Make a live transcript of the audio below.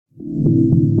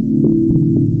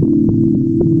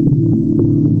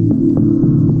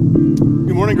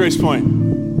morning, Grace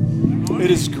Point.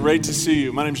 It is great to see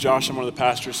you. My name's Josh. I'm one of the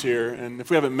pastors here. And if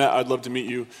we haven't met, I'd love to meet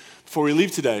you before we leave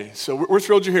today. So we're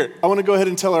thrilled you're here. I want to go ahead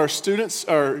and tell our students,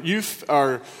 our youth,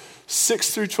 our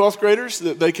 6th through 12th graders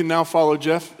that they can now follow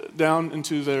Jeff down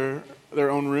into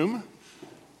their own room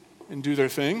and do their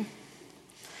thing.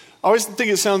 I always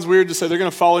think it sounds weird to say they're going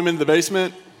to follow him into the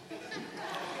basement.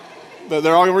 But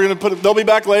they'll be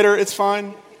back later. It's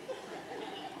fine.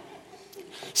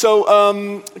 So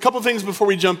a couple of things before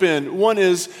we jump in. One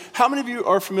is, how many of you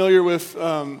are familiar with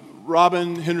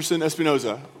Robin Henderson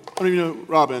Espinoza? How many of you know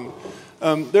Robin?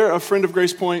 They're a friend of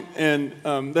Grace Point, and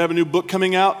they have a new book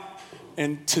coming out.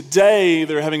 And today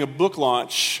they're having a book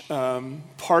launch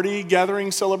party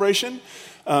gathering celebration.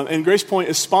 And Grace Point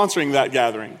is sponsoring that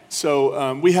gathering.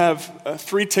 So we have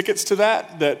 3 tickets to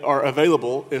that are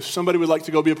available. If somebody would like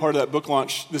to go be a part of that book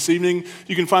launch this evening,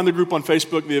 you can find the group on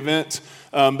Facebook, the event.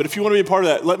 But if you want to be a part of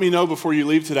that, let me know before you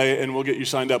leave today, and we'll get you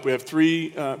signed up. We have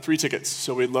 3 tickets,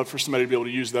 so we'd love for somebody to be able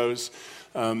to use those.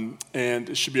 And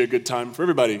it should be a good time for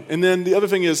everybody. And then the other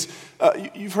thing is,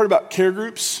 you've heard about care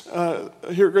groups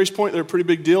here at Grace Point. They're a pretty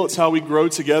big deal. It's how we grow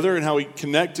together and how we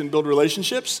connect and build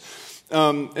relationships.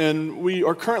 And we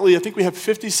are currently, I think we have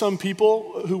 50-some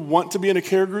people who want to be in a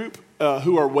care group,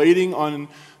 who are waiting on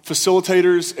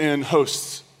facilitators and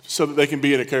hosts so that they can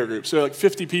be in a care group. So like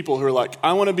 50 people who are like,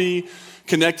 I want to be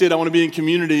connected, I want to be in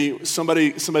community,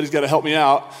 somebody's got to help me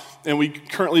out, and we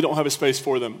currently don't have a space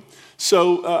for them.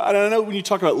 So I don't know, when you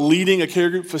talk about leading a care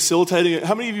group, facilitating it,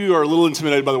 how many of you are a little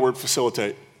intimidated by the word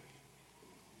facilitate?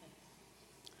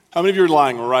 How many of you are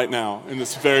lying right now in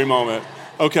this very moment?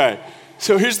 Okay.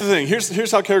 So here's the thing.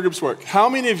 Here's how care groups work. How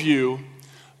many of you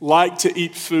like to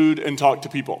eat food and talk to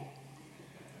people?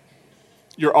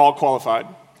 You're all qualified.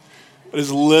 It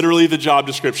is literally the job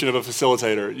description of a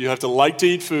facilitator. You have to like to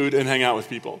eat food and hang out with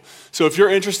people. So if you're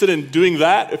interested in doing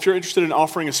that, if you're interested in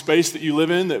offering a space that you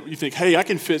live in that you think, hey, I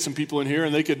can fit some people in here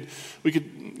and we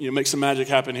could make some magic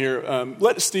happen here,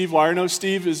 let Steve Wire know.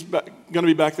 Steve is going to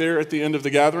be back there at the end of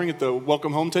the gathering at the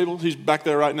welcome home table. He's back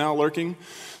there right now lurking.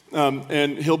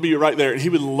 And he'll be right there, and he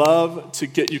would love to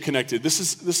get you connected. This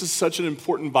is such an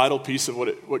important, vital piece of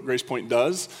what Grace Point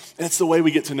does, and it's the way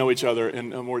we get to know each other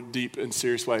in a more deep and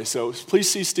serious way. So please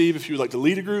see Steve if you would like to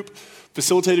lead a group,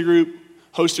 facilitate a group,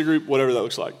 host a group, whatever that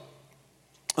looks like.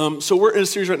 So we're in a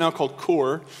series right now called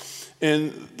Core,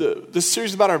 and this series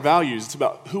is about our values. It's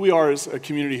about who we are as a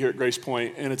community here at Grace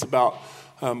Point, and it's about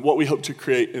what we hope to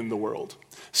create in the world.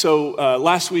 So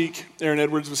last week, Erin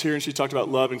Edwards was here, and she talked about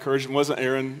love and courage. And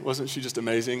wasn't she just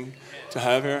amazing to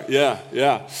have here?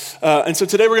 Yeah. And so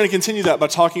today we're going to continue that by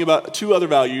talking about 2 other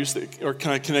values that are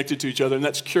kind of connected to each other, and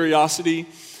that's curiosity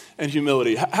and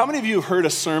humility. How many of you have heard a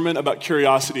sermon about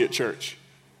curiosity at church?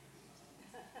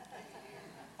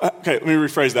 Okay, let me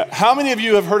rephrase that. How many of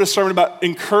you have heard a sermon about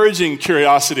encouraging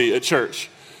curiosity at church?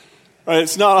 Right?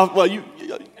 It's not, well,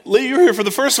 Lee, you were here for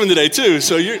the first one today, too,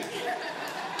 so you're...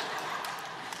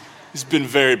 It's been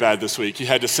very bad this week. You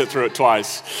had to sit through it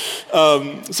twice.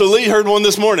 So Lee heard one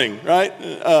this morning, right?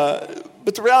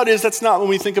 But the reality is that's not when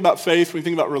we think about faith, when we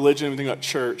think about religion, when we think about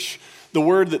church. The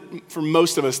word that, for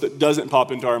most of us, that doesn't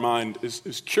pop into our mind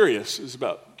is curious, is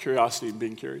about curiosity and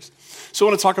being curious. So I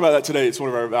want to talk about that today. It's one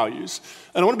of our values.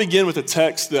 And I want to begin with a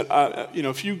text that,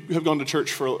 if you have gone to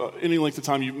church for any length of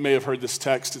time, you may have heard this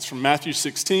text. It's from Matthew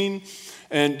 16.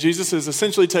 And Jesus has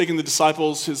essentially taken the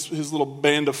disciples, his little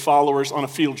band of followers, on a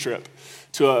field trip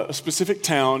to a specific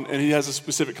town, and he has a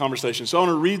specific conversation. So I want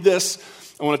to read this.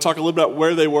 I want to talk a little bit about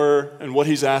where they were and what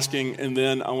he's asking, and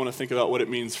then I want to think about what it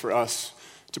means for us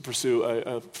to pursue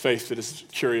a faith that is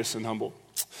curious and humble.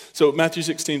 So Matthew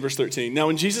 16, verse 13. Now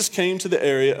when Jesus came to the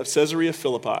area of Caesarea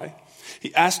Philippi,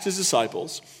 he asked his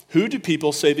disciples, who do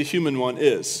people say the human one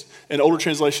is? In older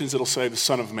translations, it'll say the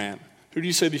Son of Man. Who do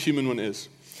you say the human one is?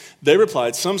 They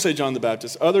replied, some say John the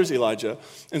Baptist, others Elijah,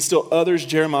 and still others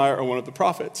Jeremiah or one of the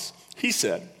prophets. He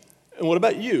said, and what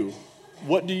about you?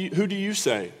 Who do you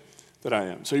say that I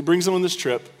am? So he brings them on this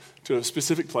trip to a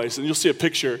specific place, and you'll see a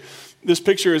picture. This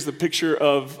picture is the picture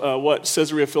of what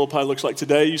Caesarea Philippi looks like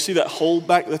today. You see that hole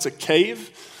back? That's a cave.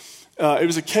 It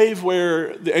was a cave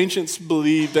where the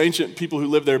ancient people who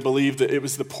lived there believed that it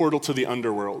was the portal to the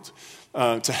underworld,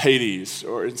 to Hades,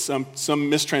 or in some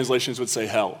mistranslations would say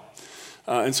hell.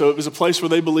 And so it was a place where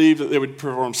they believed that they would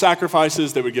perform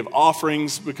sacrifices, they would give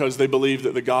offerings, because they believed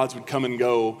that the gods would come and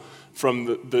go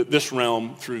from this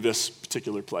realm through this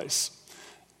particular place.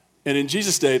 And in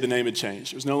Jesus' day, the name had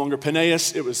changed. It was no longer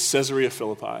Peneus, it was Caesarea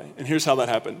Philippi. And here's how that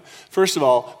happened. First of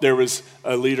all, there was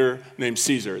a leader named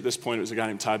Caesar. At this point, it was a guy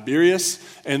named Tiberius.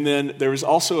 And then there was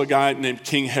also a guy named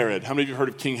King Herod. How many of you have heard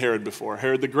of King Herod before?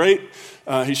 Herod the Great.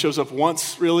 He shows up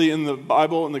once, really, in the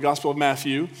Bible, in the Gospel of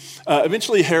Matthew.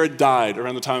 Eventually, Herod died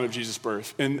around the time of Jesus'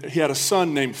 birth. And he had a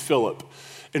son named Philip.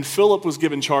 And Philip was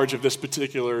given charge of this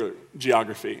particular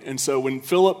geography. And so when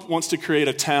Philip wants to create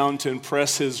a town to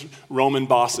impress his Roman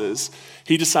bosses,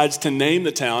 he decides to name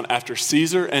the town after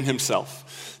Caesar and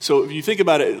himself. So if you think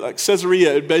about it, like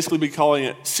Caesarea, it would basically be calling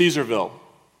it Caesarville,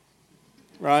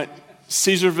 right?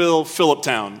 Caesarville,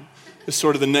 Philiptown is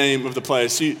sort of the name of the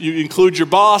place. You include your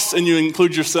boss and you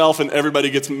include yourself and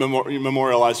everybody gets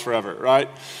memorialized forever, right?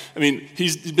 I mean,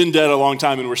 he's been dead a long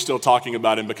time and we're still talking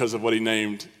about him because of what he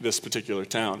named this particular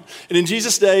town. And in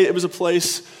Jesus' day, it was a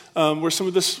place where some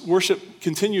of this worship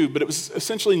continued, but it was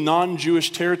essentially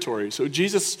non-Jewish territory. So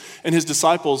Jesus and his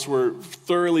disciples were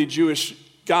thoroughly Jewish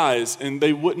guys and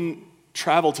they wouldn't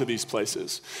travel to these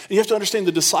places. And you have to understand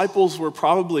the disciples were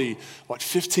probably,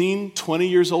 15, 20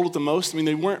 years old at the most? I mean,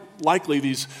 they weren't likely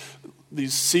these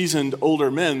seasoned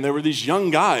older men. They were these young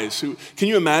guys who, can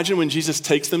you imagine when Jesus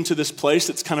takes them to this place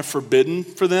that's kind of forbidden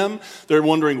for them? They're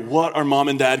wondering, what are mom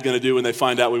and dad going to do when they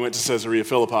find out we went to Caesarea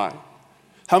Philippi?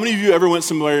 How many of you ever went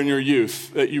somewhere in your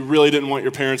youth that you really didn't want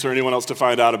your parents or anyone else to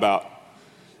find out about?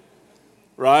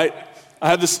 Right? I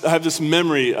have this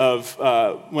memory of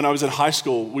when I was in high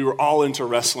school, we were all into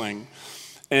wrestling.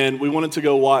 And we wanted to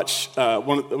go watch,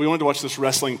 this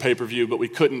wrestling pay-per-view, but we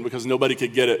couldn't because nobody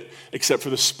could get it except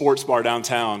for the sports bar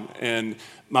downtown. And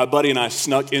my buddy and I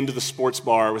snuck into the sports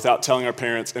bar without telling our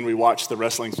parents, and we watched the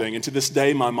wrestling thing. And to this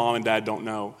day, my mom and dad don't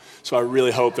know. So I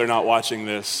really hope they're not watching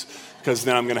this because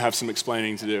then I'm going to have some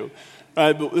explaining to do.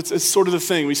 But it's sort of the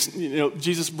thing.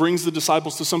 Jesus brings the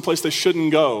disciples to some place they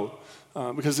shouldn't go.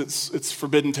 Because it's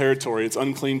forbidden territory, it's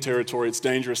unclean territory, it's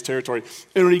dangerous territory.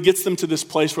 And when he gets them to this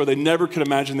place where they never could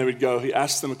imagine they would go, he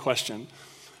asks them a question.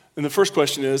 And the first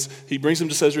question is, he brings them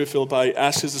to Caesarea Philippi, he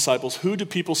asks his disciples, who do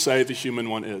people say the human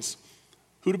one is?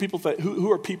 Who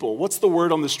are people? What's the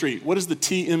word on the street? What is the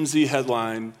TMZ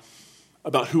headline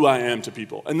about who I am to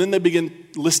people? And then they begin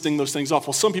listing those things off.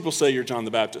 Well, some people say you're John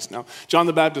the Baptist. Now, John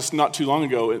the Baptist, not too long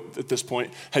ago at this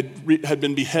point, had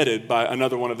been beheaded by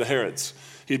another one of the Herods.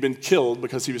 He'd been killed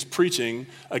because he was preaching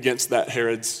against that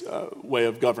Herod's way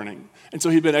of governing. And so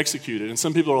he'd been executed. And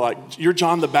some people are like, you're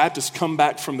John the Baptist, come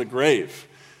back from the grave,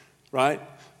 right?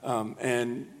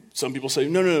 And some people say,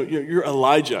 no, you're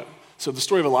Elijah. So the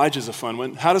story of Elijah is a fun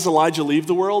one. How does Elijah leave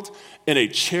the world? In a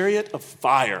chariot of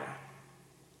fire,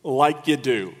 like you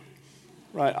do,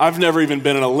 right? I've never even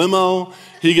been in a limo.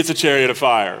 He gets a chariot of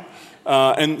fire.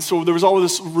 And so there was all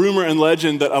this rumor and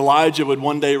legend that Elijah would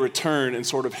one day return and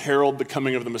sort of herald the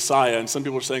coming of the Messiah. And some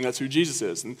people are saying that's who Jesus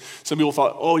is. And some people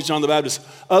thought, he's John the Baptist.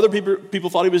 Other people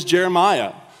thought he was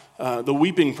Jeremiah, the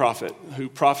weeping prophet who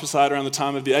prophesied around the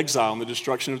time of the exile and the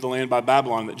destruction of the land by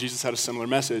Babylon, that Jesus had a similar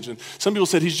message. And some people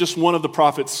said he's just one of the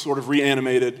prophets sort of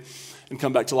reanimated and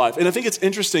come back to life. And I think it's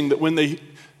interesting that when they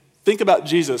think about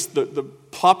Jesus, the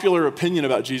popular opinion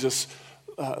about Jesus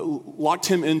locked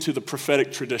him into the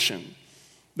prophetic tradition.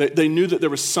 They knew that there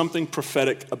was something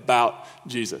prophetic about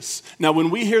Jesus. Now, when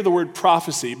we hear the word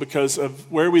prophecy, because of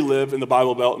where we live in the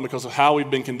Bible Belt and because of how we've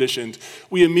been conditioned,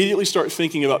 we immediately start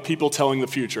thinking about people telling the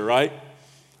future, right?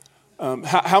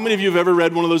 How many of you have ever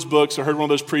read one of those books or heard one of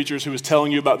those preachers who was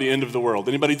telling you about the end of the world?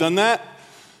 Anybody done that?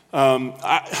 How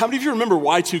many of you remember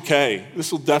Y2K?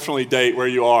 This will definitely date where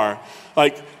you are.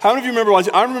 Like, how many of you remember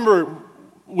Y2K? I remember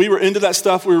we were into that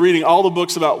stuff. We were reading all the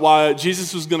books about why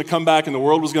Jesus was going to come back and the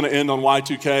world was going to end on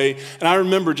Y2K. And I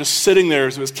remember just sitting there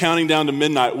as it was counting down to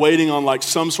midnight, waiting on like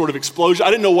some sort of explosion. I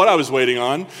didn't know what I was waiting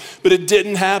on, but it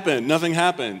didn't happen. Nothing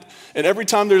happened. And every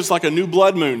time there's like a new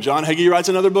blood moon, John Hagee writes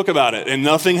another book about it, and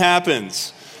nothing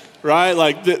happens. Right?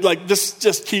 Like this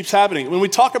just keeps happening. When we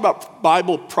talk about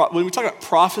when we talk about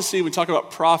prophecy, we talk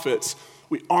about prophets,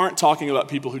 we aren't talking about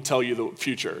people who tell you the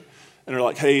future. And they're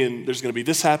like, hey, and there's going to be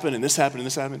this happen, and this happen, and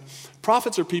this happen.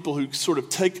 Prophets are people who sort of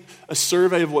take a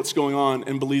survey of what's going on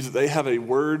and believe that they have a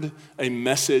word, a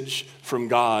message from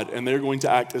God, and they're going to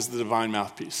act as the divine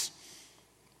mouthpiece.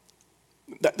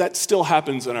 That still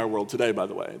happens in our world today, by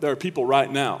the way. There are people right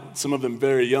now, some of them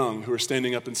very young, who are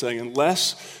standing up and saying,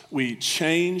 unless we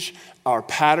change our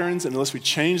patterns, and unless we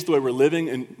change the way we're living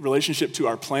in relationship to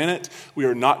our planet, we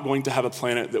are not going to have a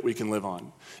planet that we can live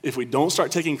on. If we don't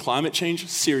start taking climate change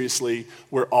seriously,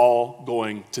 we're all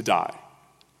going to die.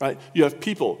 Right? You have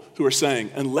people who are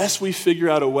saying, unless we figure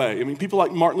out a way, I mean, people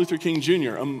like Martin Luther King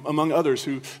Jr., among others,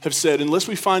 who have said, unless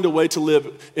we find a way to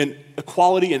live in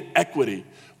equality and equity,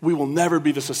 we will never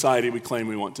be the society we claim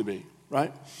we want to be,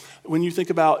 right? When you think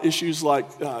about issues like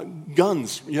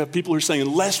guns, you have people who are saying,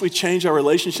 unless we change our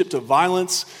relationship to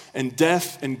violence and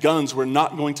death and guns, we're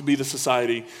not going to be the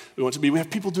society we want to be. We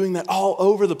have people doing that all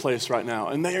over the place right now.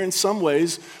 And they, in some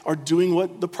ways, are doing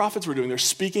what the prophets were doing. They're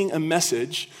speaking a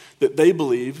message that they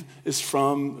believe is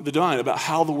from the divine about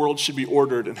how the world should be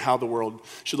ordered and how the world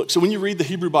should look. So when you read the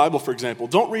Hebrew Bible, for example,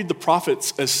 don't read the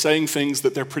prophets as saying things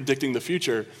that they're predicting the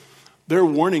future. They're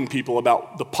warning people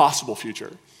about the possible future.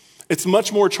 It's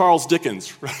much more Charles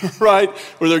Dickens, right?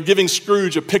 Where they're giving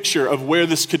Scrooge a picture of where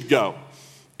this could go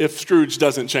if Scrooge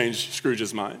doesn't change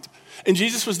Scrooge's mind. And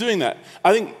Jesus was doing that.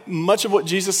 I think much of what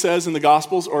Jesus says in the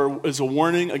Gospels is a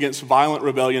warning against violent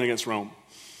rebellion against Rome.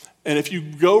 And if you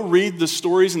go read the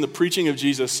stories and the preaching of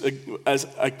Jesus as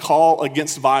a call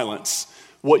against violence,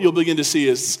 what you'll begin to see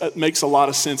is it makes a lot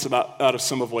of sense out of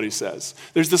some of what he says.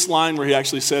 There's this line where he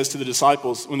actually says to the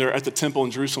disciples when they're at the temple in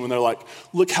Jerusalem, and they're like,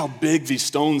 look how big these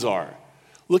stones are.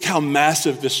 Look how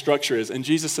massive this structure is. And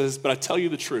Jesus says, but I tell you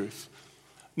the truth,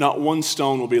 not one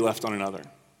stone will be left on another.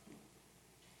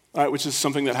 All right, which is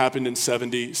something that happened in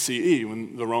 70 CE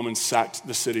when the Romans sacked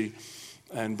the city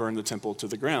and burned the temple to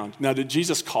the ground. Now, did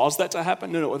Jesus cause that to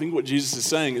happen? No. I think what Jesus is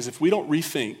saying is if we don't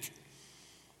rethink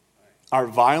our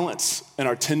violence and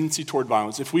our tendency toward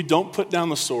violence, if we don't put down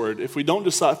the sword, if we don't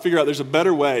figure out there's a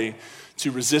better way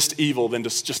to resist evil than to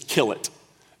just kill it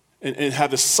and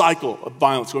have this cycle of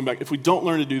violence going back, if we don't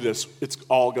learn to do this, it's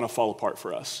all going to fall apart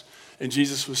for us. And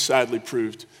Jesus was sadly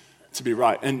proved to be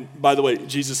right. And by the way,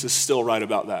 Jesus is still right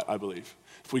about that, I believe.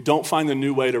 If we don't find a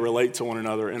new way to relate to one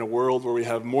another in a world where we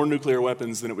have more nuclear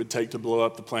weapons than it would take to blow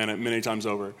up the planet many times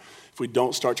over, if we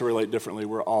don't start to relate differently,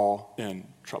 we're all in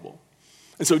trouble.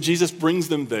 And so Jesus brings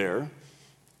them there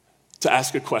to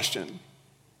ask a question.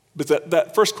 But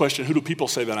that first question, who do people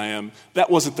say that I am, that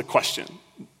wasn't the question.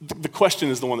 The question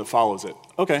is the one that follows it.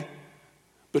 Okay,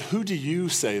 but who do you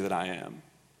say that I am?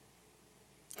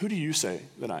 Who do you say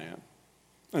that I am?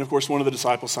 And of course, one of the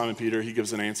disciples, Simon Peter, he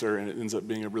gives an answer, and it ends up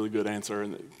being a really good answer,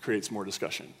 and it creates more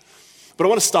discussion. But I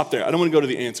want to stop there. I don't want to go to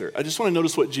the answer. I just want to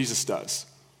notice what Jesus does.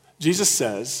 Jesus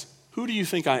says, who do you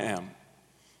think I am?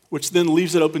 Which then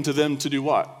leaves it open to them to do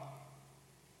what?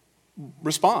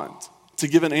 Respond, to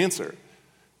give an answer.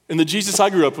 And the Jesus I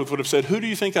grew up with would have said, who do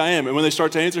you think I am? And when they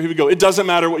start to answer, he would go, it doesn't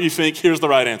matter what you think, here's the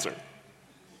right answer.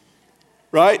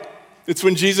 Right? It's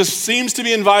when Jesus seems to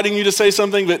be inviting you to say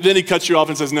something, but then he cuts you off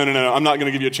and says, no, I'm not going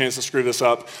to give you a chance to screw this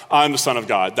up. I'm the Son of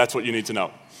God. That's what you need to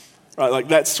know. Right? Like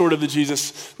that's sort of the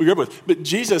Jesus we grew up with. But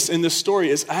Jesus in this story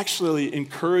is actually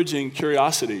encouraging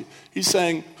curiosity. He's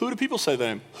saying, who do people say that I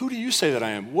am? Who do you say that I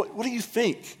am? What do you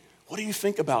think? What do you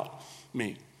think about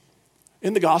me?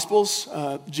 In the Gospels,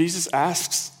 Jesus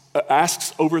asks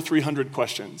over 300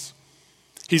 questions.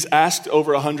 He's asked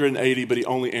over 180, but he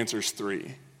only answers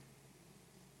 3.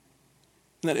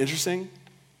 Isn't that interesting?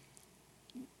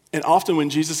 And often when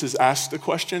Jesus is asked a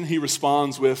question, he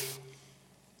responds with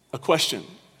a question.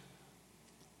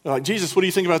 They're like, Jesus, what do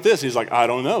you think about this? He's like, I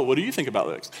don't know. What do you think about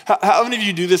this? How many of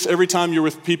you do this every time you're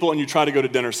with people and you try to go to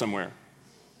dinner somewhere?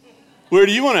 Where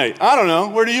do you want to eat? I don't know.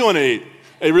 Where do you want to eat?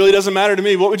 It really doesn't matter to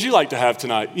me. What would you like to have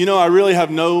tonight? You know, I really have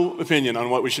no opinion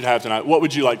on what we should have tonight. What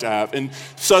would you like to have? And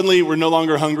suddenly we're no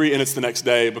longer hungry and it's the next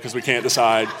day because we can't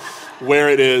decide where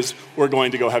it is we're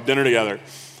going to go have dinner together.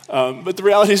 But the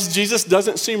reality is Jesus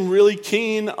doesn't seem really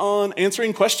keen on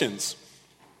answering questions.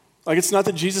 Like it's not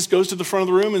that Jesus goes to the front of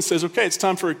the room and says, okay, it's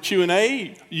time for a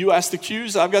Q&A. You ask the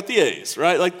Q's, I've got the A's,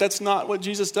 right? Like that's not what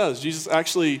Jesus does. Jesus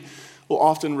actually will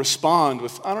often respond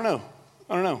with, I don't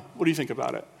know. What do you think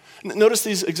about it? Notice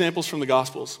these examples from the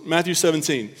Gospels. Matthew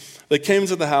 17, they came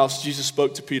into the house, Jesus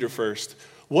spoke to Peter first.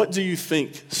 What do you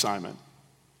think, Simon?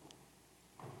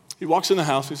 He walks in the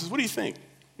house, he says, what do you think?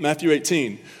 Matthew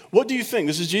 18, what do you think?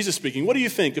 This is Jesus speaking. What do you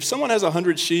think? If someone has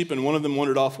 100 sheep and one of them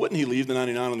wandered off, wouldn't he leave the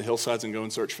 99 on the hillsides and go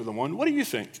and search for the one? What do you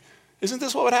think? Isn't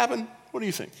this what would happen? What do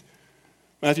you think?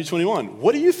 Matthew 21,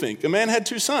 what do you think? A man had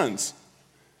 2 sons.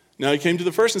 Now he came to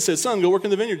the first and said, son, go work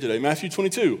in the vineyard today. Matthew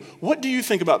 22, what do you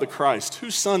think about the Christ?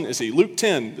 Whose son is he? Luke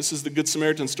 10, this is the Good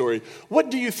Samaritan story.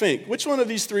 What do you think? Which one of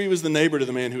these 3 was the neighbor to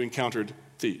the man who encountered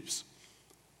thieves?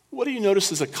 What do you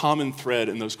notice is a common thread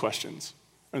in those questions,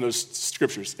 in those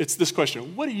scriptures? It's this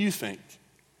question, what do you think?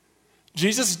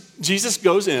 Jesus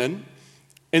goes in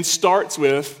and starts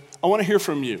with, I want to hear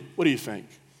from you. What do you think?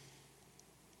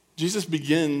 Jesus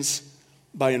begins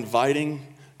by inviting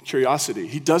curiosity.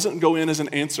 He doesn't go in as an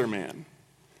answer man.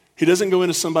 He doesn't go in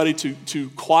as somebody to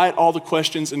quiet all the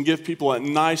questions and give people a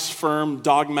nice, firm,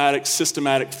 dogmatic,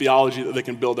 systematic theology that they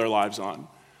can build their lives on.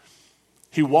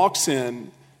 He walks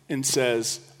in and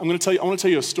says, I want to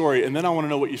tell you a story, and then I want to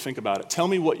know what you think about it. Tell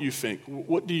me what you think.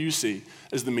 What do you see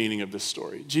as the meaning of this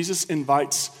story? Jesus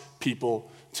invites people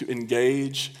to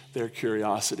engage their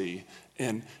curiosity,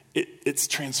 and it's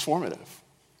transformative.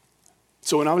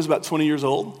 So when I was about 20 years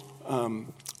old,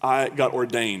 I got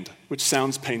ordained, which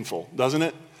sounds painful, doesn't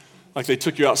it? Like they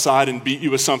took you outside and beat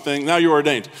you with something. Now you're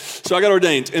ordained. So I got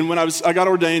ordained, and I got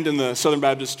ordained in the Southern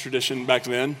Baptist tradition back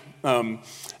then.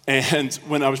 And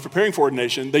when I was preparing for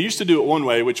ordination, they used to do it one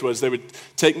way, which was they would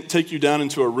take you down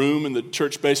into a room in the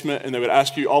church basement, and they would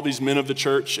ask you, all these men of the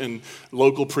church and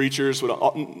local preachers,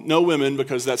 no women,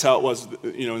 because that's how it was,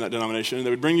 in that denomination. And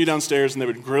they would bring you downstairs, and they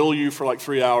would grill you for like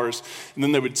 3 hours, and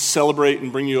then they would celebrate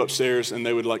and bring you upstairs, and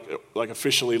they would like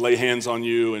officially lay hands on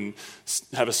you and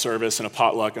have a service and a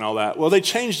potluck and all that. Well, they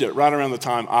changed it right around the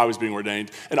time I was being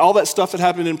ordained, and all that stuff that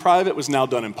happened in private was now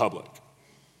done in public.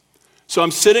 So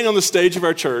I'm sitting on the stage of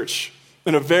our church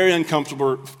in a very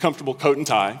comfortable coat and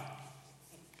tie.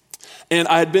 And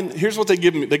here's what they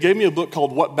gave me. They gave me a book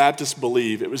called What Baptists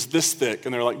Believe. It was this thick,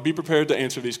 and they're like, be prepared to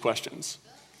answer these questions.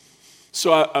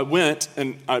 So I went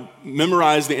and I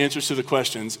memorized the answers to the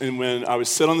questions, and when I would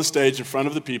sit on the stage in front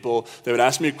of the people, they would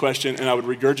ask me a question, and I would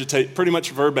regurgitate pretty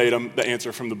much verbatim the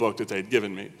answer from the book that they'd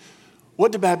given me.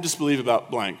 What do Baptists believe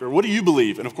about blank? Or what do you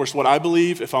believe? And of course, what I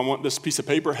believe, if I want this piece of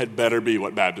paper, had better be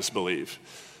what Baptists believe,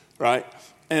 right?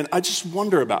 And I just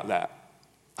wonder about that.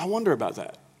 I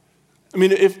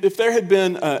mean, if there had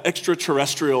been an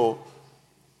extraterrestrial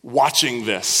watching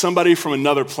this, somebody from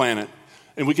another planet,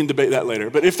 and we can debate that later,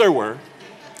 but if there were,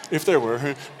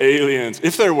 aliens,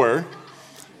 if there were,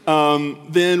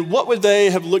 then what would they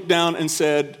have looked down and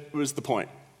said was the point?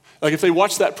 Like if they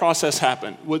watched that process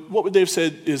happen, what would they have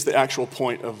said is the actual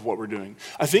point of what we're doing?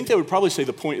 I think they would probably say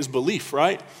the point is belief,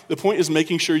 right? The point is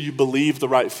making sure you believe the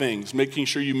right things, making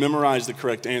sure you memorize the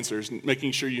correct answers,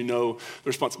 making sure you know the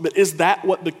response. But is that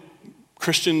what the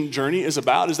Christian journey is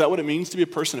about? Is that what it means to be a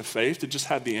person of faith, to just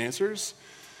have the answers?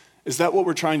 Is that what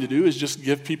we're trying to do, is just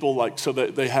give people so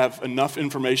that they have enough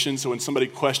information so when somebody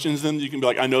questions them, you can be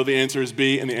like, I know the answer is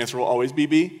B, and the answer will always be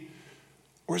B?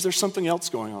 Or is there something else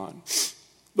going on?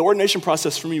 The ordination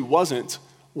process for me wasn't,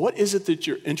 what is it that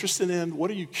you're interested in? What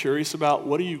are you curious about?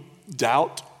 What do you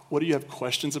doubt? What do you have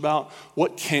questions about?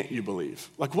 What can't you believe?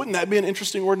 Like, wouldn't that be an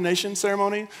interesting ordination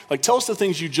ceremony? Like, tell us the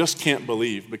things you just can't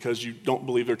believe because you don't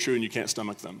believe they're true and you can't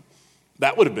stomach them.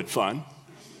 That would have been fun,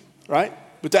 right?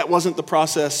 But that wasn't the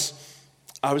process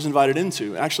I was invited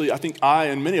into. Actually, I think I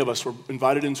and many of us were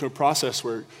invited into a process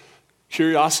where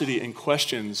curiosity and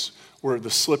questions were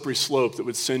the slippery slope that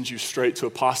would send you straight to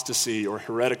apostasy or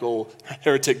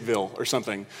hereticville or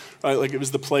something. Right? Like it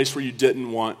was the place where you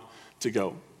didn't want to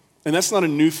go. And that's not a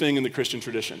new thing in the Christian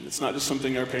tradition. It's not just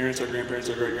something our parents, our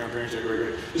grandparents, our great-grandparents, our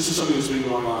great-great. This is something that's been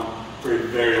going on for a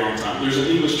very long time. There's an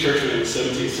English churchman in the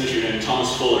 17th century named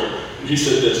Thomas Fuller, and he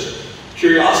said this: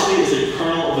 curiosity is a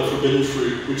kernel of the forbidden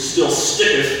fruit which still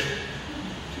sticketh,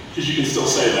 because you can still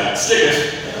say that,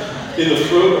 sticketh in the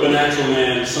throat of a natural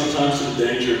man, sometimes to the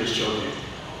danger of his choking.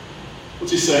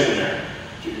 What's he saying there?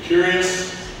 If you're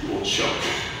curious, you will choke.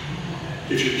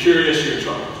 If you're curious, you're in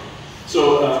trouble.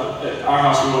 So at our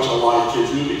house, we watch a lot of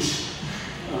kids' movies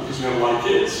because we have a lot of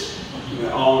kids. And they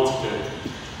all want to pick.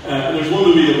 And there's one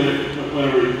movie that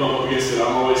whenever you bump up against it,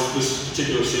 this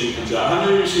particular scene comes out. How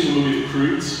many of you have seen the movie The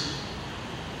Croods?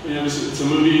 It's a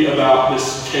movie about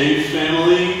this cave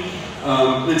family.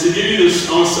 And to give you this,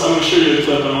 I'm going to show you a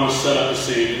clip and I want to set up the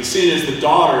scene. The scene is the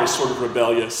daughter is sort of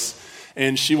rebellious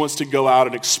and she wants to go out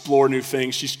and explore new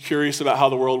things. She's curious about how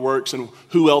the world works and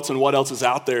who else and what else is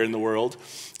out there in the world.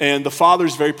 And the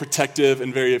father's very protective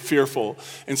and very fearful.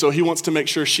 And so he wants to make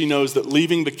sure she knows that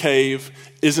leaving the cave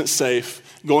isn't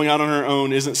safe, going out on her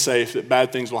own isn't safe, that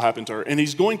bad things will happen to her. And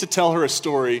he's going to tell her a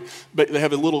story, but they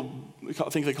have a little, I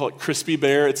think they call it Crispy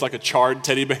Bear. It's like a charred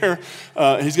teddy bear.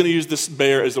 He's going to use this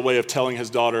bear as a way of telling his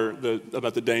daughter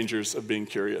about the dangers of being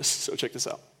curious. So check this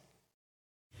out.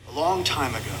 A long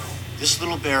time ago, this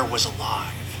little bear was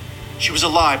alive. She was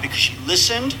alive because she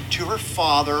listened to her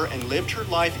father and lived her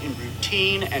life in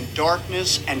routine and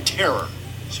darkness and terror.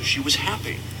 So she was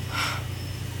happy.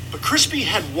 But Crispy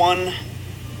had one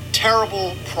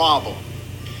terrible problem.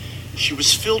 She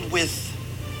was filled with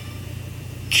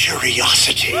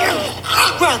curiosity.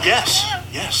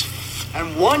 Yes.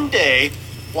 And one day,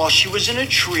 while she was in a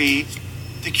tree,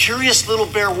 the curious little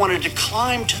bear wanted to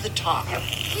climb to the top.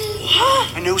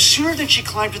 And no sooner than she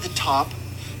climbed to the top,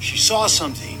 she saw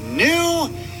something new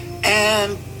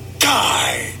and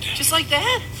died. Just like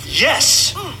that?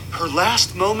 Yes. Her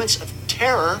last moments of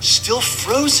terror still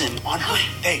frozen on her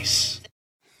face.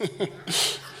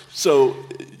 So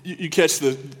you catch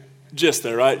gist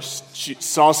there, right? She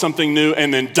saw something new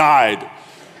and then died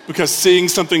because seeing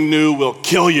something new will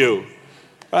kill you,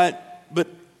 right? But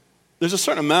there's a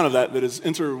certain amount of that is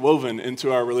interwoven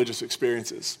into our religious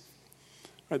experiences.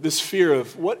 Right? This fear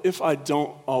of, what if I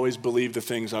don't always believe the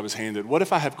things I was handed? What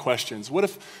if I have questions? What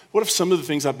if some of the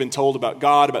things I've been told about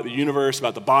God, about the universe,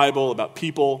 about the Bible, about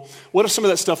people, what if some of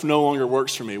that stuff no longer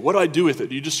works for me? What do I do with it?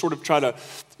 Do you just sort of try to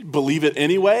believe it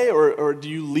anyway, or do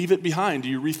you leave it behind? Do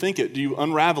you rethink it? Do you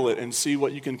unravel it and see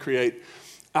what you can create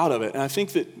out of it? And I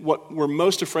think that what we're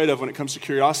most afraid of when it comes to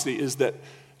curiosity is that,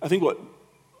 I think what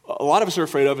a lot of us are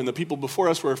afraid of, and the people before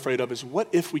us were afraid of, is what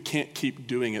if we can't keep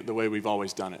doing it the way we've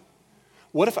always done it?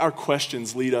 What if our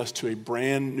questions lead us to a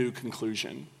brand new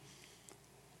conclusion?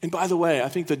 And by the way, I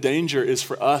think the danger is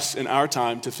for us in our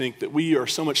time to think that we are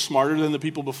so much smarter than the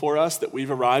people before us, that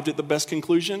we've arrived at the best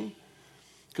conclusion.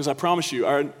 Because I promise you,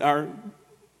 our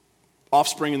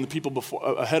offspring and the people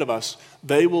ahead of us,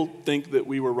 they will think that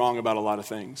we were wrong about a lot of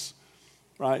things,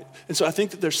 right? And so I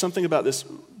think that there's something about this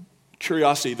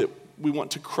curiosity that we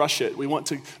want to crush it. We want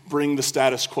to bring the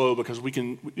status quo because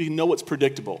we know what's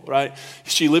predictable, right?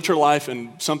 She lived her life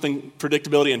in something,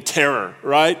 predictability and terror,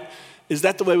 right? Is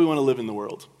that the way we want to live in the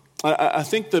world? I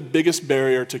think the biggest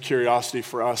barrier to curiosity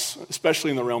for us,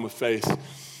 especially in the realm of faith,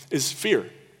 is fear.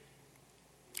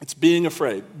 It's being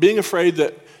afraid. Being afraid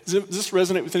that, does this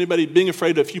resonate with anybody? Being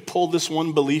afraid that if you pull this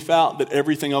one belief out, that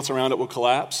everything else around it will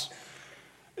collapse.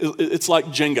 It's like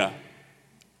Jenga.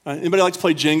 Anybody like to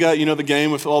play Jenga? You know the game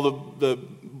with all the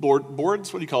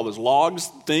boards? What do you call those? Logs,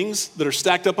 things that are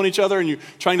stacked up on each other and you're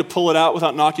trying to pull it out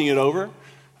without knocking it over?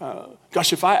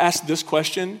 Gosh, if I ask this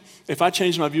question, if I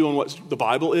change my view on what the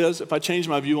Bible is, if I change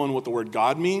my view on what the word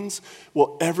God means,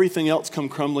 will everything else come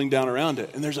crumbling down around it?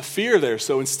 And there's a fear there.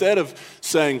 So instead of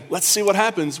saying, let's see what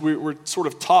happens, we're sort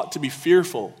of taught to be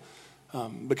fearful.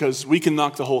 Because we can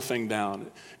knock the whole thing down.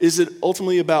 Is it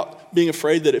ultimately about being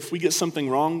afraid that if we get something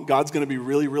wrong, God's going to be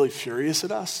really, really furious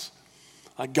at us?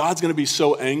 Like God's going to be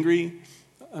so angry?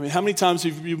 I mean, how many times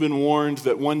have you been warned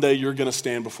that one day you're going to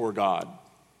stand before God?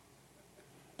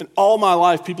 And all my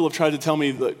life, people have tried to tell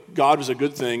me that God was a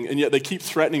good thing, and yet they keep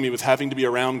threatening me with having to be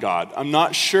around God. I'm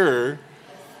not sure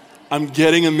I'm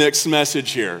getting a mixed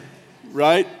message here,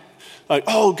 right? Like,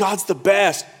 oh, God's the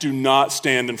best. Do not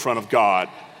stand in front of God.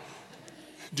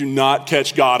 Do not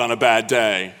catch God on a bad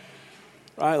day,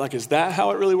 right? Like, is that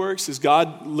how it really works? Is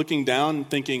God looking down and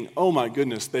thinking, oh my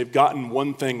goodness, they've gotten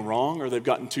one thing wrong, or they've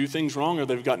gotten two things wrong, or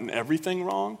they've gotten everything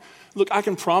wrong? Look, I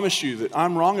can promise you that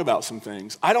I'm wrong about some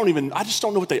things. I just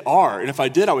don't know what they are. And if I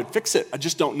did, I would fix it. I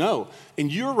just don't know. And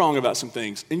you're wrong about some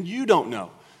things, and you don't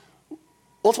know.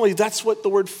 Ultimately, that's what the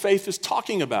word faith is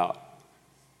talking about.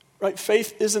 Right?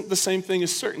 Faith isn't the same thing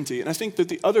as certainty. And I think that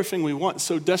the other thing we want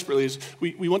so desperately is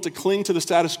we want to cling to the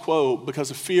status quo because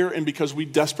of fear and because we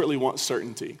desperately want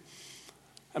certainty.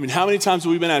 I mean, how many times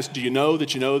have we been asked, do you know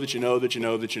that you know that you know that you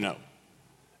know that you know?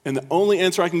 And the only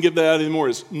answer I can give that anymore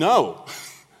is no.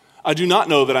 I do not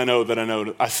know that I know that I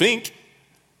know. I think,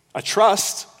 I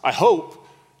trust, I hope.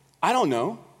 I don't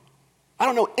know. I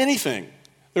don't know anything.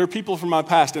 There are people from my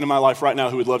past and in my life right now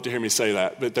who would love to hear me say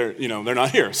that, but they're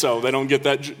not here, so they don't get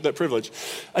that privilege.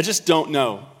 I just don't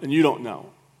know, and you don't know.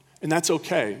 And that's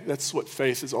okay. That's what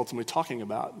faith is ultimately talking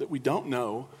about, that we don't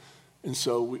know, and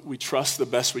so we trust the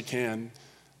best we can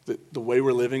that the way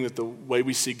we're living, that the way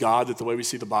we see God, that the way we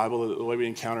see the Bible, that the way we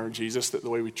encounter Jesus, that the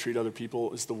way we treat other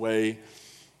people is the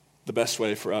best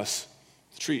way for us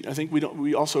to treat. I think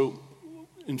we also,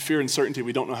 in fear and certainty,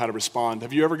 we don't know how to respond.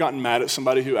 Have you ever gotten mad at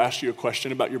somebody who asked you a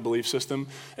question about your belief system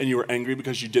and you were angry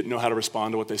because you didn't know how to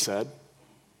respond to what they said?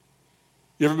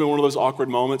 You ever been one of those awkward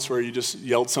moments where you just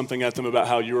yelled something at them about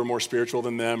how you were more spiritual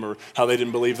than them, or how they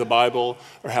didn't believe the Bible,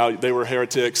 or how they were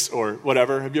heretics, or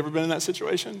whatever? Have you ever been in that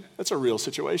situation? That's a real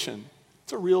situation.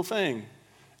 It's a real thing.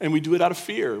 And we do it out of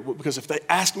fear, because if they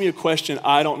ask me a question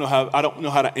I don't know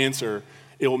how to answer,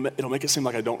 it'll make it seem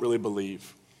like I don't really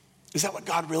believe. Is that what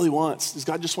God really wants? Does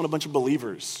God just want a bunch of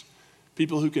believers?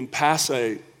 People who can pass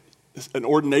an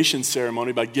ordination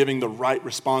ceremony by giving the right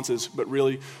responses, but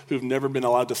really who've never been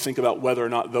allowed to think about whether or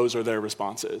not those are their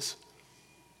responses.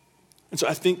 And so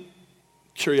I think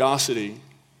curiosity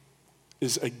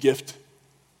is a gift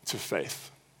to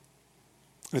faith.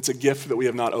 It's a gift that we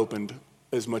have not opened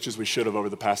as much as we should have over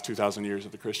the past 2,000 years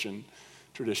of the Christian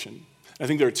tradition. I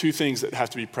think there are two things that have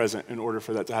to be present in order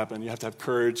for that to happen. You have to have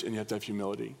courage and you have to have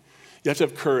humility. You have to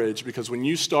have courage, because when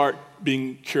you start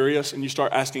being curious and you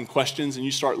start asking questions and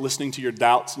you start listening to your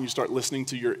doubts and you start listening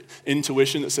to your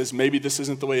intuition that says maybe this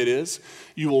isn't the way it is,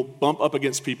 you will bump up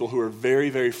against people who are very,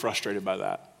 very frustrated by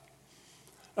that.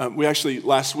 We actually,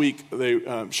 last week, they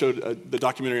showed the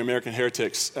documentary American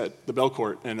Heretics at the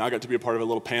Belcourt, and I got to be a part of a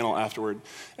little panel afterward.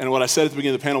 And what I said at the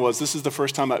beginning of the panel was, this is the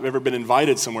first time I've ever been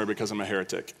invited somewhere because I'm a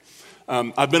heretic.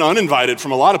 I've been uninvited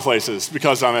from a lot of places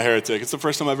because I'm a heretic. It's the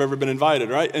first time I've ever been invited,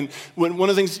 right? And one of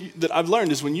the things that I've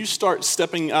learned is when you start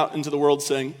stepping out into the world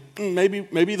saying,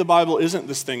 maybe the Bible isn't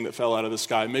this thing that fell out of the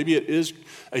sky. Maybe it is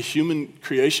a human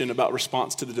creation about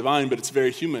response to the divine, but it's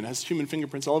very human, has human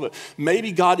fingerprints all of it.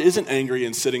 Maybe God isn't angry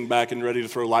and sitting back and ready to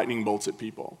throw lightning bolts at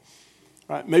people,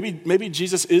 right? Maybe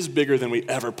Jesus is bigger than we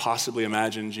ever possibly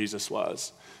imagined Jesus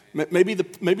was. Maybe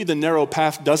the narrow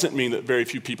path doesn't mean that very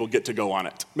few people get to go on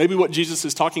it. Maybe what Jesus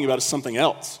is talking about is something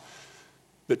else,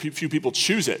 that few people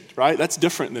choose it, right? That's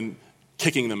different than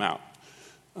kicking them out.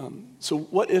 So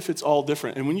what if it's all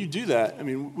different? And when you do that, I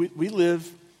mean, we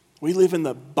live in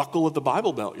the buckle of the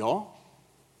Bible Belt, y'all.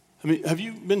 I mean, have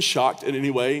you been shocked in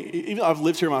any way? Even though I've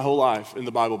lived here my whole life in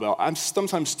the Bible Belt, I'm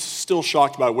sometimes still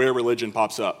shocked by where religion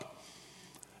pops up.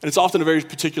 And it's often a very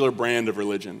particular brand of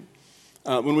religion.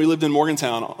 When we lived in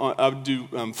Morgantown, I would do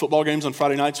football games on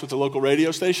Friday nights with the local radio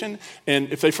station,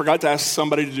 and if they forgot to ask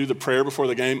somebody to do the prayer before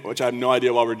the game, which I have no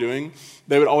idea what we're doing,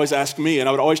 they would always ask me, and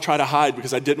I would always try to hide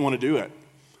because I didn't want to do it.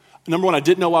 Number one, I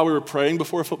didn't know why we were praying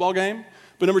before a football game,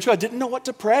 but number two, I didn't know what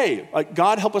to pray. Like,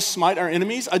 God help us smite our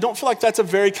enemies. I don't feel like that's a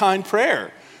very kind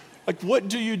prayer. Like, what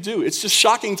do you do? It's just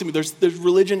shocking to me. There's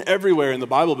religion everywhere in the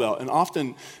Bible Belt. And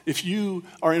often, if you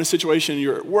are in a situation,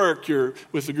 you're at work, you're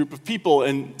with a group of people,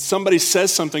 and somebody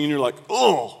says something, and you're like,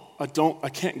 oh, I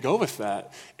can't go with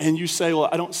that. And you say, well,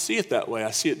 I don't see it that way. I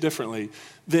see it differently.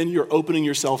 Then you're opening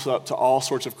yourself up to all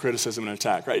sorts of criticism and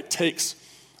attack, right? It takes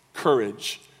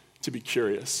courage to be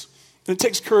curious. And it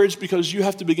takes courage because you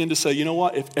have to begin to say, you know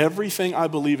what? If everything I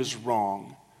believe is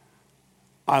wrong,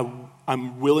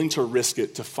 I'm willing to risk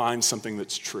it to find something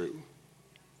that's true,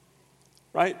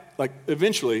 right? Like,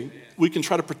 eventually, we can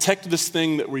try to protect this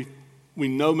thing that we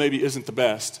know maybe isn't the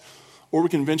best, or we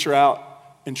can venture out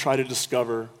and try to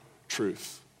discover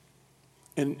truth.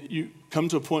 And you come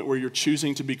to a point where you're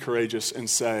choosing to be courageous and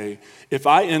say, if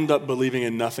I end up believing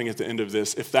in nothing at the end of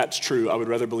this, if that's true, I would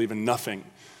rather believe in nothing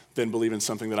than believe in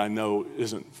something that I know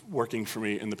isn't working for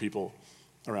me and the people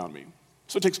around me.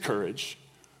 So it takes courage.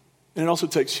 And it also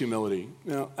takes humility.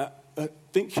 Now, I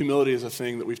think humility is a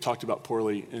thing that we've talked about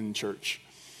poorly in church,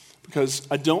 because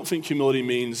I don't think humility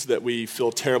means that we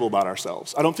feel terrible about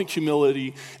ourselves. I don't think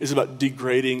humility is about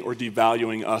degrading or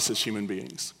devaluing us as human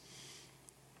beings.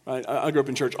 Right? I grew up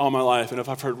in church all my life, and if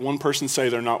I've heard one person say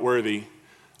they're not worthy,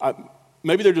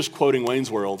 maybe they're just quoting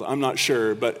Wayne's World, I'm not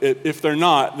sure, but if they're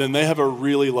not, then they have a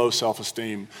really low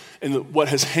self-esteem. And what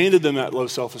has handed them that low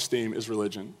self-esteem is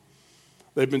religion.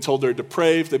 They've been told they're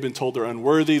depraved, they've been told they're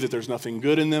unworthy, that there's nothing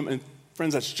good in them. And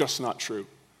friends, that's just not true.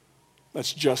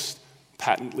 That's just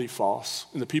patently false.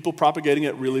 And the people propagating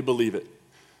it really believe it.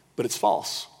 But it's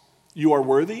false. You are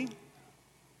worthy,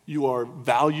 you are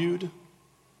valued,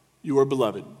 you are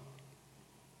beloved.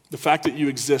 The fact that you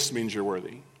exist means you're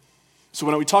worthy. So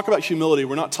when we talk about humility,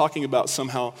 we're not talking about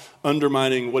somehow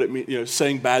undermining what it means,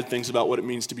 saying bad things about what it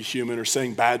means to be human, or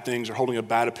saying bad things or holding a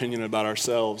bad opinion about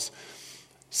ourselves.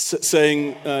 It's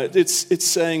saying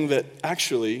that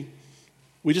actually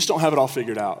we just don't have it all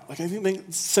figured out. Like, I think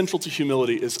central to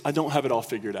humility is I don't have it all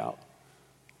figured out.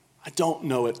 I don't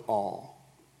know it all.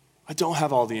 I don't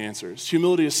have all the answers.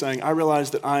 Humility is saying I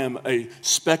realize that I am a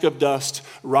speck of dust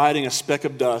riding a speck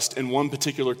of dust in one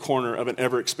particular corner of an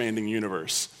ever-expanding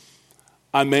universe.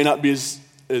 I may not be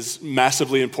as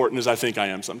massively important as I think I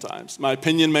am sometimes. My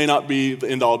opinion may not be the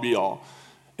end-all, be-all.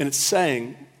 And it's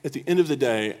saying, at the end of the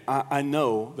day, I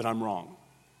know that I'm wrong.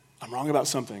 I'm wrong about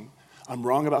something. I'm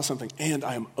wrong about something, and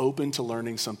I am open to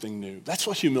learning something new. That's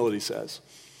what humility says.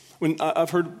 When I've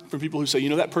heard from people who say,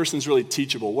 that person's really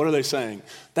teachable, what are they saying?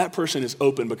 That person is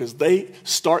open because they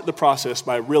start the process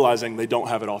by realizing they don't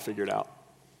have it all figured out.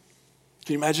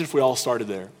 Can you imagine if we all started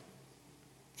there?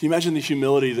 Can you imagine the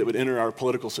humility that would enter our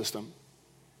political system?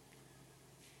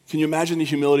 Can you imagine the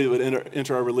humility that would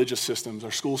enter our religious systems,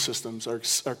 our school systems, our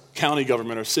county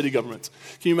government, our city governments?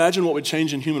 Can you imagine what would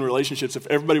change in human relationships if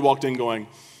everybody walked in going,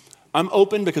 I'm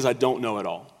open because I don't know it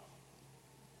all.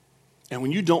 And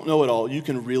when you don't know it all, you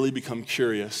can really become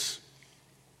curious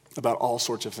about all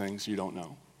sorts of things you don't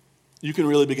know. You can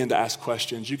really begin to ask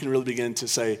questions. You can really begin to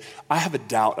say, I have a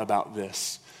doubt about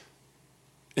this.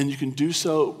 And you can do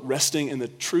so resting in the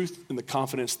truth and the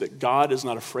confidence that God is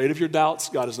not afraid of your doubts.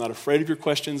 God is not afraid of your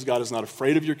questions. God is not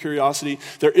afraid of your curiosity.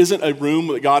 There isn't a room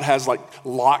that God has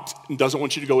locked and doesn't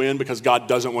want you to go in because God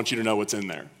doesn't want you to know what's in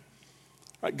there.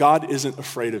 Right? God isn't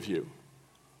afraid of you.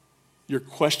 Your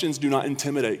questions do not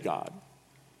intimidate God.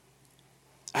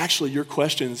 Actually, your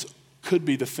questions could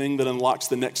be the thing that unlocks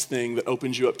the next thing that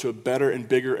opens you up to a better and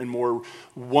bigger and more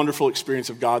wonderful experience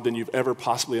of God than you've ever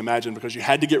possibly imagined, because you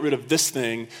had to get rid of this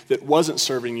thing that wasn't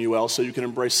serving you well so you can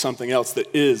embrace something else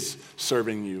that is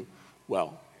serving you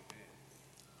well.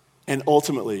 And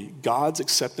ultimately, God's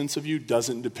acceptance of you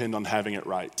doesn't depend on having it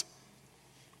right.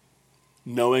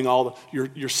 Knowing all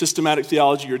your systematic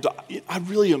theology, I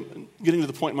really am getting to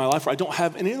the point in my life where I don't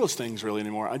have any of those things really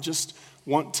anymore. I just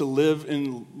want to live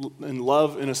in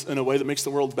love in a way that makes the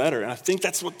world better. And I think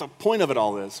that's what the point of it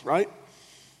all is, right?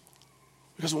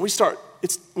 Because when we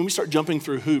start jumping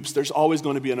through hoops, there's always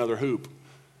going to be another hoop.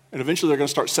 And eventually they're going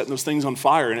to start setting those things on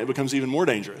fire, and it becomes even more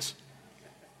dangerous.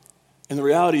 And the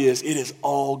reality is, it is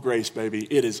all grace, baby.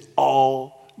 It is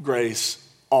all grace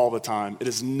all the time. It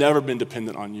has never been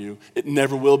dependent on you. It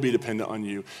never will be dependent on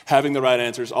you. Having the right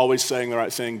answers, always saying the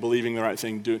right thing, believing the right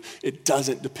thing, it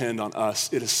doesn't depend on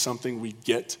us. It is something we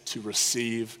get to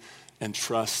receive and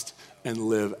trust and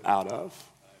live out of.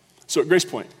 So at Grace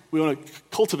Point, we want to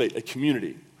cultivate a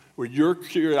community where your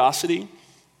curiosity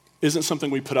isn't something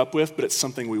we put up with, but it's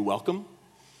something we welcome.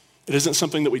 It isn't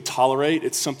something that we tolerate.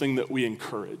 It's something that we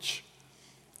encourage.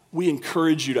 We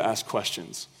encourage you to ask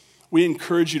questions. We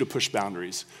encourage you to push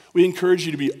boundaries. We encourage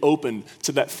you to be open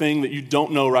to that thing that you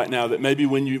don't know right now, that maybe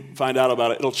when you find out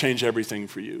about it, it'll change everything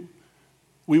for you.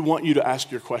 We want you to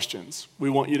ask your questions. We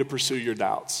want you to pursue your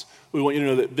doubts. We want you to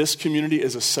know that this community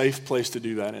is a safe place to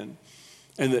do that in,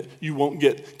 and that you won't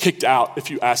get kicked out if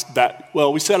you ask that.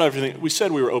 Well, we said everything. We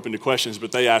said we were open to questions,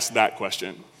 but they asked that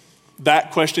question.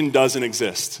 That question doesn't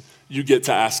exist. You get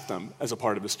to ask them as a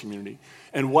part of this community.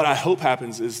 And what I hope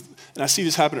happens is, and I see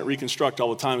this happen at Reconstruct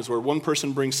all the time, is where one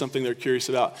person brings something they're curious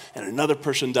about and another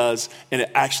person does, and it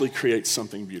actually creates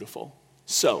something beautiful.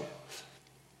 So,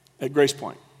 at Grace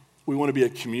Point, we want to be a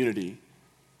community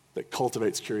that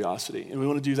cultivates curiosity. And we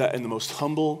want to do that in the most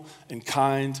humble and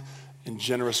kind and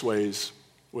generous ways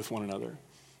with one another.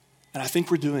 And I think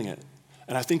we're doing it.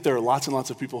 And I think there are lots and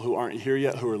lots of people who aren't here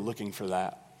yet who are looking for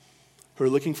that. Who are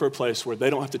looking for a place where they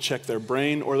don't have to check their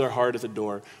brain or their heart at the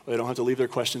door, where they don't have to leave their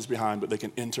questions behind, but they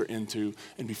can enter into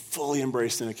and be fully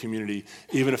embraced in a community,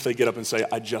 even if they get up and say,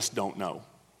 I just don't know.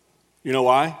 You know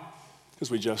why? Because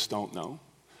we just don't know.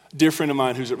 A dear friend of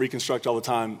mine who's at Reconstruct all the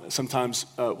time sometimes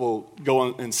will go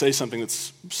on and say something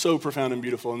that's so profound and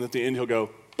beautiful, and at the end he'll go,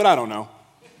 but I don't know.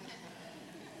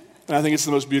 And I think it's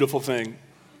the most beautiful thing.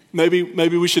 Maybe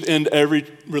we should end every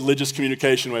religious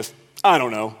communication with, I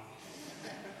don't know.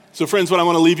 So friends, what I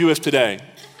want to leave you with today,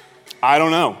 I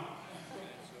don't know.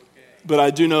 But I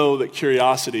do know that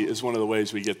curiosity is one of the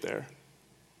ways we get there.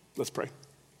 Let's pray.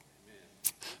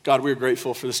 God, we are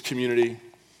grateful for this community.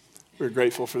 We're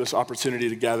grateful for this opportunity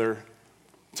to gather,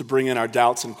 to bring in our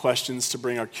doubts and questions, to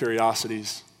bring our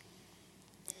curiosities.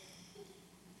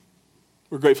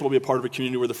 We're grateful to be a part of a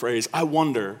community where the phrase, I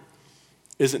wonder,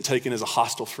 isn't taken as a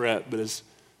hostile threat, but as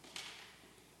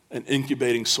an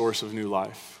incubating source of new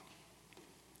life.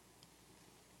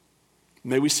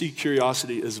 May we see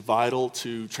curiosity as vital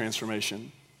to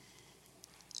transformation,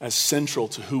 as central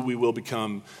to who we will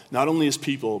become, not only as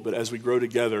people, but as we grow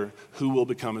together, who we'll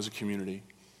become as a community.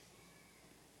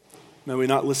 May we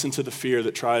not listen to the fear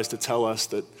that tries to tell us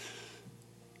that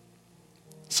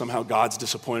somehow God's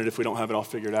disappointed if we don't have it all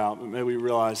figured out, but may we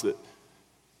realize that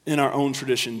in our own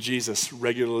tradition, Jesus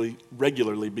regularly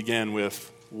began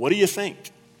with, what do you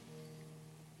think?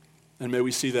 And may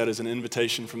we see that as an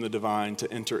invitation from the divine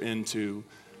to enter into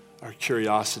our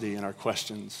curiosity and our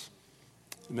questions.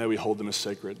 And may we hold them as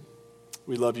sacred.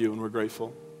 We love you and we're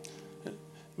grateful.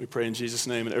 We pray in Jesus'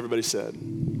 name, and everybody said,